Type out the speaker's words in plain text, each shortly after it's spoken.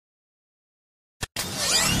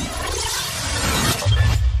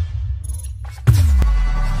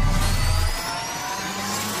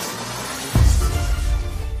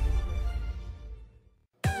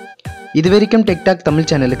இதுவரைக்கும் டிக்டாக் தமிழ்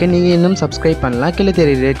சேனலுக்கு நீங்கள் இன்னும் சப்ஸ்கிரைப் பண்ணலாம். கீழே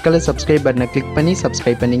தெரிய ரெட் கலர் சப்ஸ்கிரைப் பட்டனை கிளிக் பண்ணி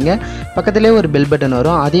சப்ஸ்கிரைப் பண்ணிங்க. பக்கத்துலேயே ஒரு பெல் பட்டன்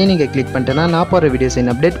வரும், அதையே நீங்கள் கிளிக் பண்ணிட்டேன்னா நான் போகிற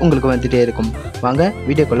வீடியோஸின் அப்டேட் உங்களுக்கு வந்துகிட்டே இருக்கும். வாங்க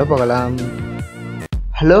வீடியோக்குள்ளே போகலாம்.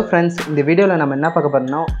 ஹலோ ஃப்ரெண்ட்ஸ், இந்த வீடியோவில் நம்ம என்ன பார்க்க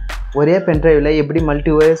போகிறோம்னா ஒரே பென்ட்ரைவில் எப்படி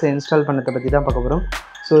மல்டி ஓஎஸ் இன்ஸ்டால் பண்ணதை பற்றி தான் பார்க்க போகிறோம்.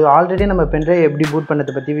 ஸோ ஆல்ரெடி நம்ம பென்ட்ரைவ் எப்படி பூட்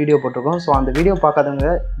பண்ணதை பற்றி வீடியோ போட்டிருக்கோம். ஸோ அந்த வீடியோ பார்க்காதவங்க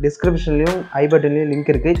டிஸ்கிரிப்ஷன்லேயும் ஐ பட்டன்லேயும்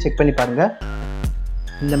லிங்க் இருக்குது, செக் பண்ணி பாருங்கள்.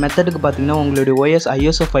 இந்த மெத்தடுக்கு பார்த்தீங்கன்னா உங்களுடைய ஓஎஸ்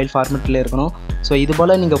ஐஎஸ்ஓ ஃபைல் ஃபார்மெட்டில் இருக்கணும். ஸோ இது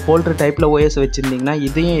போல் நீங்கள் ஃபோல்டர் டைப்பில் ஓஎஸ் வச்சுருந்தீங்கன்னா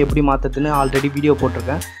இதையும் எப்படி மாற்றுறதுன்னு ஆல்ரெடி வீடியோ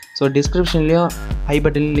போட்டிருக்கேன். ஸோ டிஸ்கிரிப்ஷன்லேயும் ஐ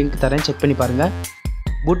பட்டன்லேயும் லிங்க் தரேன், செக் பண்ணி பாருங்கள்.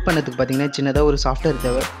 பூட் பண்ணதுக்கு பார்த்தீங்கன்னா சின்னதாக ஒரு சாஃப்ட்வேர்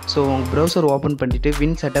தேவை. ஸோ உங்கள் ப்ரௌசர் ஓப்பன் பண்ணிவிட்டு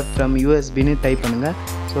வின் செட்டப் ஃப்ரம் யூஎஸ்பின்னு டைப் பண்ணுங்கள்.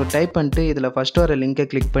 ஸோ டைப் பண்ணிட்டு இதில் ஃபஸ்ட்டு வர லிங்கை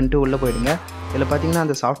கிளிக் பண்ணிட்டு உள்ளே போயிடுங்க. இதில் பார்த்தீங்கன்னா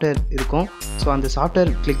அந்த சாஃப்ட்வேர் இருக்கும். ஸோ அந்த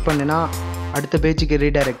சாஃப்ட்வேர் கிளிக் பண்ணினா அடுத்த பேஜுக்கு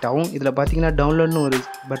ரீடைரக்ட் ஆகும். இதில் பார்த்தீங்கன்னா டவுன்லோட்னு ஒரு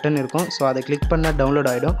பட்டன் இருக்கும். ஸோ அதை கிளிக் பண்ணால் டவுன்லோட்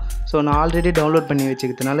ஆகிடும். ஸோ நான் ஆல்ரெடி டவுன்லோட் பண்ணி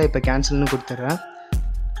வச்சுக்கிறதுனால இப்போ கேன்சல்னு கொடுத்துட்றேன்.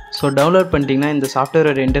 ஸோ டவுன்லோட் பண்ணிட்டீங்கன்னா இந்த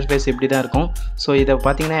சாஃப்ட்வேரோட இன்டர்ஃபேஸ் இப்படி தான் இருக்கும். ஸோ இதை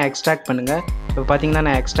பார்த்தீங்கன்னா எக்ஸ்ட்ராக்ட் பண்ணுங்கள். இப்போ பார்த்தீங்கன்னா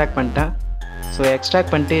நான் எக்ஸ்ட்ராக்ட் பண்ணிட்டேன். ஸோ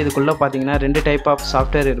எக்ஸ்ட்ராக்ட் பண்ணிட்டு இதுக்குள்ளே பார்த்தீங்கன்னா 2 டைப் ஆஃப்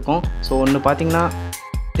சாஃப்ட்வேர் இருக்கும். ஸோ ஒன்று பார்த்தீங்கன்னா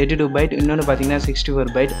 32 பைட், இன்னொன்று பார்த்தீங்கன்னா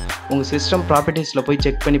 64 பைட். உங்கள் சிஸ்டம் ப்ராப்பர்ட்டிஸில் போய்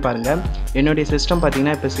செக் பண்ணி பாருங்கள். என்னுடைய சிஸ்டம்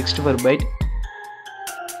பார்த்தீங்கன்னா இப்போ 64 பைட்.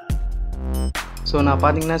 ஸோ நான்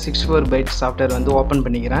பார்த்தீங்கன்னா 64 பைட் சாஃப்ட்வேர் வந்து ஓப்பன்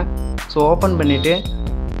பண்ணிக்கிறேன். ஸோ ஓப்பன் பண்ணிவிட்டேன்.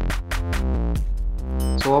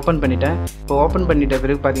 இப்போ ஓப்பன் பண்ணிட்ட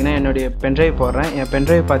பிறகு பார்த்தீங்கன்னா என்னுடைய பென்ட்ரைவ் போடுறேன். என்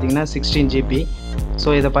பென்ட்ரைவ் பார்த்தீங்கன்னா 16 GB. ஸோ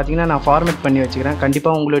இதை பார்த்தீங்கன்னா நான் ஃபார்மேட் பண்ணி வச்சுக்கிறேன்.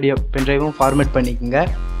 கண்டிப்பாக உங்களுடைய பென்ட்ரைவும் ஃபார்மேட் பண்ணிக்கோங்க.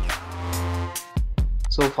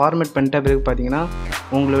 ஸோ ஃபார்மேட் பண்ணிட்ட பிறகு பார்த்தீங்கன்னா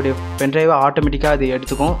உங்களுடைய பென்ட்ரைவை ஆட்டோமேட்டிக்காக அது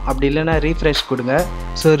எடுத்துக்கும். அப்படி இல்லைன்னா ரீஃப்ரெஷ் கொடுங்க.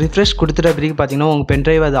 ஸோ ரிஃப்ரெஷ் கொடுத்துட்ட பிறகு பார்த்தீங்கன்னா உங்கள்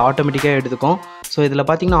பென்ட்ரைவ் அது ஆட்டோமேட்டிக்காக எடுத்துக்கும். ஸோ இதில்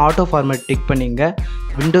பார்த்தீங்கன்னா ஆட்டோ ஃபார்மேட் டிக் பண்ணிங்க.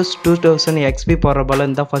 விண்டோஸ் 2000 XP போடுற போல்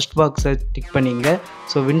இருந்தால் ஃபஸ்ட் பாக்ஸை டிக் பண்ணிங்க.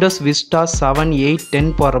 ஸோ விண்டோஸ் விஸ்டா 7, 8,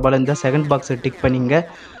 10 போடுற போல் இருந்தால் செகண்ட் பாக்ஸை டிக் பண்ணிங்க.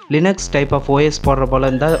 லினக்ஸ் டைப் ஆஃப் ஓஎஸ் போடுற போல்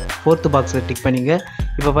இருந்தால் ஃபோர்த்து பாக்ஸை டிக் பண்ணிங்க.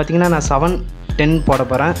 இப்போ பார்த்தீங்கன்னா நான் 7, 10 போட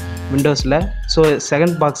போகிறேன் விண்டோஸில். ஸோ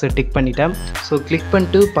செகண்ட் பாக்ஸை டிக் பண்ணிட்டேன். ஸோ கிளிக்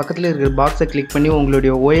பண்ணிட்டு பக்கத்தில் இருக்கிற பாக்ஸை கிளிக் பண்ணி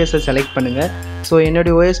உங்களுடைய ஓஎஸை செலக்ட் பண்ணுங்கள். ஸோ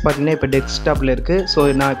என்னுடைய ஓஎஸ் பார்த்தீங்கன்னா இப்போ டெஸ்க்டாப்பில் இருக்குது. ஸோ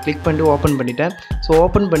நான் கிளிக் பண்ணிட்டு ஓப்பன் பண்ணிட்டேன். ஸோ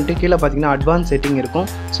ஓப்பன் பண்ணிட்டு கீழே பார்த்தீங்கன்னா அட்வான்ஸ் செட்டிங் இருக்கும்.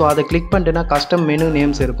 ஸோ அதை கிளிக் பண்ணிட்டுனா கஸ்டம் மெனு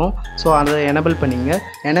நேம்ஸ் இருக்கும். ஸோ அதை எனபிள் பண்ணிங்க.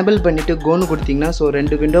 எனபிள் பண்ணிவிட்டு கோன்னு கொடுத்தீங்கன்னா ஸோ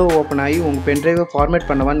 2 விண்டோ ஓப்பன் ஆகி உங்கள் பென்ட்ரைவை ஃபார்மேட்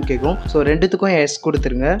பண்ணவான்னு கேட்கும். ஸோ ரெண்டுத்துக்கும் எஸ்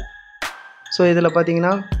கொடுத்துருங்க. ஸோ இதில்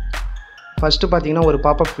பார்த்தீங்கன்னா ஃபஸ்ட்டு பார்த்தீங்கன்னா ஒரு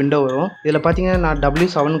பாப்அப் விண்டோ வரும். இதில் பார்த்தீங்கன்னா நான்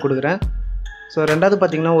W7 கொடுக்குறேன். ஸோ ரெண்டாவது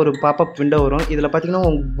பார்த்தீங்கன்னா ஒரு பாப்அப் விண்டோ வரும். இதில் பார்த்தீங்கன்னா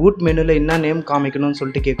உங்கள் பூட் மெனுவில் என்ன நேம் காமிக்கணும்னு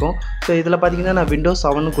சொல்லிட்டு கேட்கும். ஸோ இதில் பார்த்தீங்கன்னா நான் Windows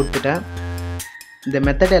 7 கொடுத்துட்டேன். இந்த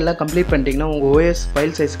மெத்தட் எல்லாம் கம்ப்ளீட் பண்ணிட்டீங்கன்னா உங்கள் ஓஎஸ்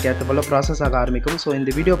ஃபைல் சைஸ்க்கு ஏற்ற போல் ப்ராசஸ் ஆக ஆரம்பிக்கும். ஸோ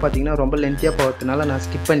இந்த வீடியோ பார்த்தீங்கன்னா ரொம்ப லென்த்தியாக போகிறதுனால நான்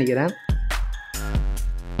ஸ்கிப் பண்ணிக்கிறேன்.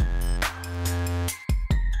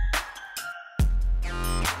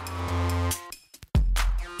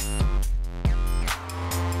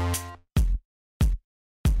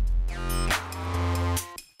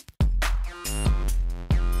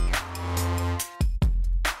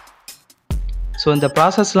 ஸோ இந்த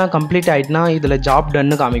ப்ராசஸ்லாம் கம்ப்ளீட் ஆகிட்டுனா இதில் ஜாப்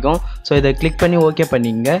டன்னு காமிக்கும். ஸோ இதை கிளிக் பண்ணி ஓகே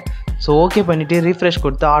பண்ணிங்க. ஸோ ஓகே பண்ணிவிட்டு ரீஃப்ரெஷ்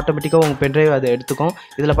கொடுத்து ஆட்டோமேட்டிக்காக உங்கள் பென்ட்ரைவ் அதை எடுத்துக்கும்.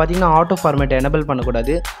 இதில் பார்த்தீங்கன்னா ஆட்டோ ஃபார்மேட் எனபிள்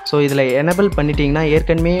பண்ணக்கூடாது. ஸோ இதில் எனபிள் பண்ணிட்டீங்கன்னா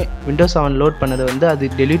ஏற்கனவே Windows 7 லோட் பண்ணது வந்து அது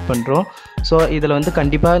டெலீட் பண்ணுறோம். ஸோ இதில் வந்து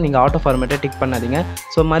கண்டிப்பாக நீங்கள் ஆட்டோ ஃபார்மேட்டை டிக் பண்ணாதீங்க.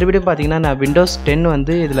 ஸோ மறுபடியும் பார்த்தீங்கன்னா நான் Windows 10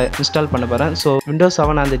 வந்து இதில் இன்ஸ்டால் பண்ண போகிறேன். ஸோ Windows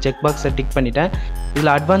 7 அந்த செக் பாக்ஸை டிக் பண்ணிட்டேன்.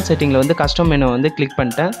 இதில் அட்வான்ஸ் செட்டிங்கில் வந்து கஸ்டம் மெனு வந்து கிளிக்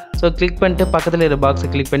பண்ணிட்டேன். ஸோ கிளிக் பண்ணிட்டு பக்கத்தில் இருக்கிற பாக்ஸை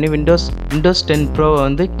கிளிக் பண்ணி Windows 10 Pro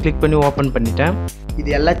வந்து கிளிக் பண்ணி ஓப்பன் பண்ணிட்டேன். இது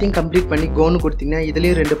எல்லாத்தையும் கம்ப்ளீட் பண்ணி கோன்னு கொடுத்தீங்கன்னா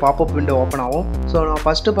இதுலேயும் 2 பாப்அப் விண்டோ ஓப்பன் ஆகும். ஸோ நான்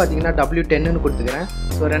ஃபஸ்ட்டு பார்த்தீங்கன்னா W10ன்னு கொடுத்துக்கிறேன்.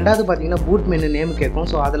 ஸோ ரெண்டாவது பார்த்தீங்கன்னா பூட் மெனு நேம் கேட்கும்.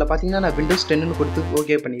 ஸோ அதில் பார்த்தீங்கன்னா நான் Windows 10ன்னு கொடுத்து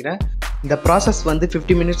ஓகே பண்ணிக்கிறேன். இந்த ப்ராசஸ் வந்து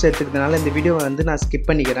 50 மினிட்ஸ் எடுத்துக்கிறதுனால இந்த வீடியோவை வந்து நான் ஸ்கிப்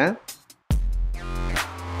பண்ணிக்கிறேன்.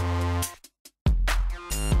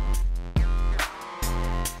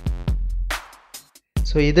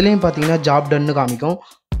 ஸோ இதுலேயும் பார்த்தீங்கன்னா ஜாப் டன்னு காமிக்கும்.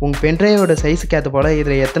 உங்கள் பென்ட்ரைவோட சைஸுக்கு ஏற்ற போல்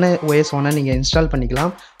இதில் எத்தனை ஓஎஸ் வேணால் நீங்கள் இன்ஸ்டால்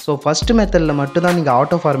பண்ணிக்கலாம். ஸோ ஃபஸ்ட்டு மெத்தடில் மட்டும் தான் நீங்கள்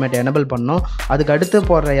ஆட்டோ ஃபார்மேட் எனபிள் பண்ணணும். அதுக்கு அடுத்து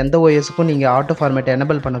போடுற எந்த ஓஎஸுக்கும் நீங்கள் ஆட்டோ ஃபார்மேட்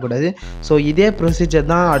எனபிள் பண்ணக்கூடாது. ஸோ இதே ப்ரொசீஜர்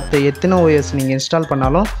தான் அடுத்த எத்தனை ஓஎஸ் நீங்கள் இன்ஸ்டால்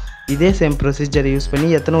பண்ணாலும் இதே சேம் ப்ரொசீஜரை யூஸ் பண்ணி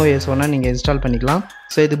எத்தனை ஓஎஸ் வேணால் நீங்கள் இன்ஸ்டால் பண்ணிக்கலாம்.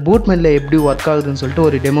 ஸோ இது பூட் மெனில் எப்படி ஒர்க் ஆகுதுன்னு சொல்லிட்டு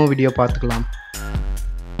ஒரு டெமோ வீடியோ பார்த்துக்கலாம்.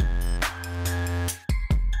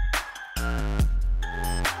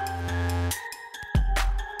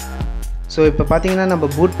 ஸோ இப்போ பார்த்தீங்கன்னா நம்ம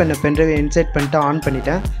பூட் பண்ண பென்ட்ரைவை இன்சர்ட் பண்ணிட்டு ஆன்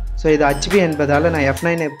பண்ணிட்டேன். ஸோ இது HP என்பதால் நான்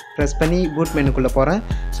F9 ப்ரெஸ் பண்ணி பூட் மெனுக்குள்ளே போகிறேன்.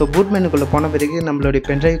 ஸோ பூட் மெனுக்குள்ளே போன பிறகு நம்மளுடைய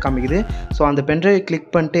பென்ட்ரைவ் காமிக்குது. ஸோ அந்த பென்ட்ரைவ் கிளிக்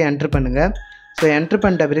பண்ணிட்டு என்ட்ரு பண்ணுங்கள். ஸோ என்ட்ரு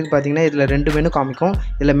பண்ணிட்ட பிறகு பார்த்தீங்கன்னா இதில் 2 மெனு காமிக்கும்.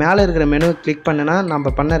 இதில் மேலே இருக்கிற மெனு கிளிக் பண்ணனா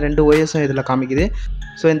நம்ம பண்ண 2 OSம் இதில் காமிக்குது.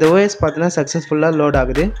 ஸோ இந்த OS பார்த்தீங்கன்னா சக்ஸஸ்ஃபுல்லாக லோட்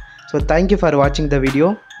ஆகுது. ஸோ தேங்க்யூ ஃபார் வாட்சிங் த வீடியோ.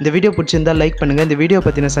 இந்த வீடியோ பிடிச்சிருந்தால் லைக் பண்ணுங்கள். இந்த வீடியோ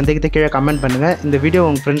பற்றின சந்தேகத்தை கீழே கமெண்ட் பண்ணுங்கள். இந்த வீடியோ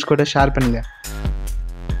உங்கள் ஃப்ரெண்ட்ஸ் கூட ஷேர் பண்ணுங்கள்.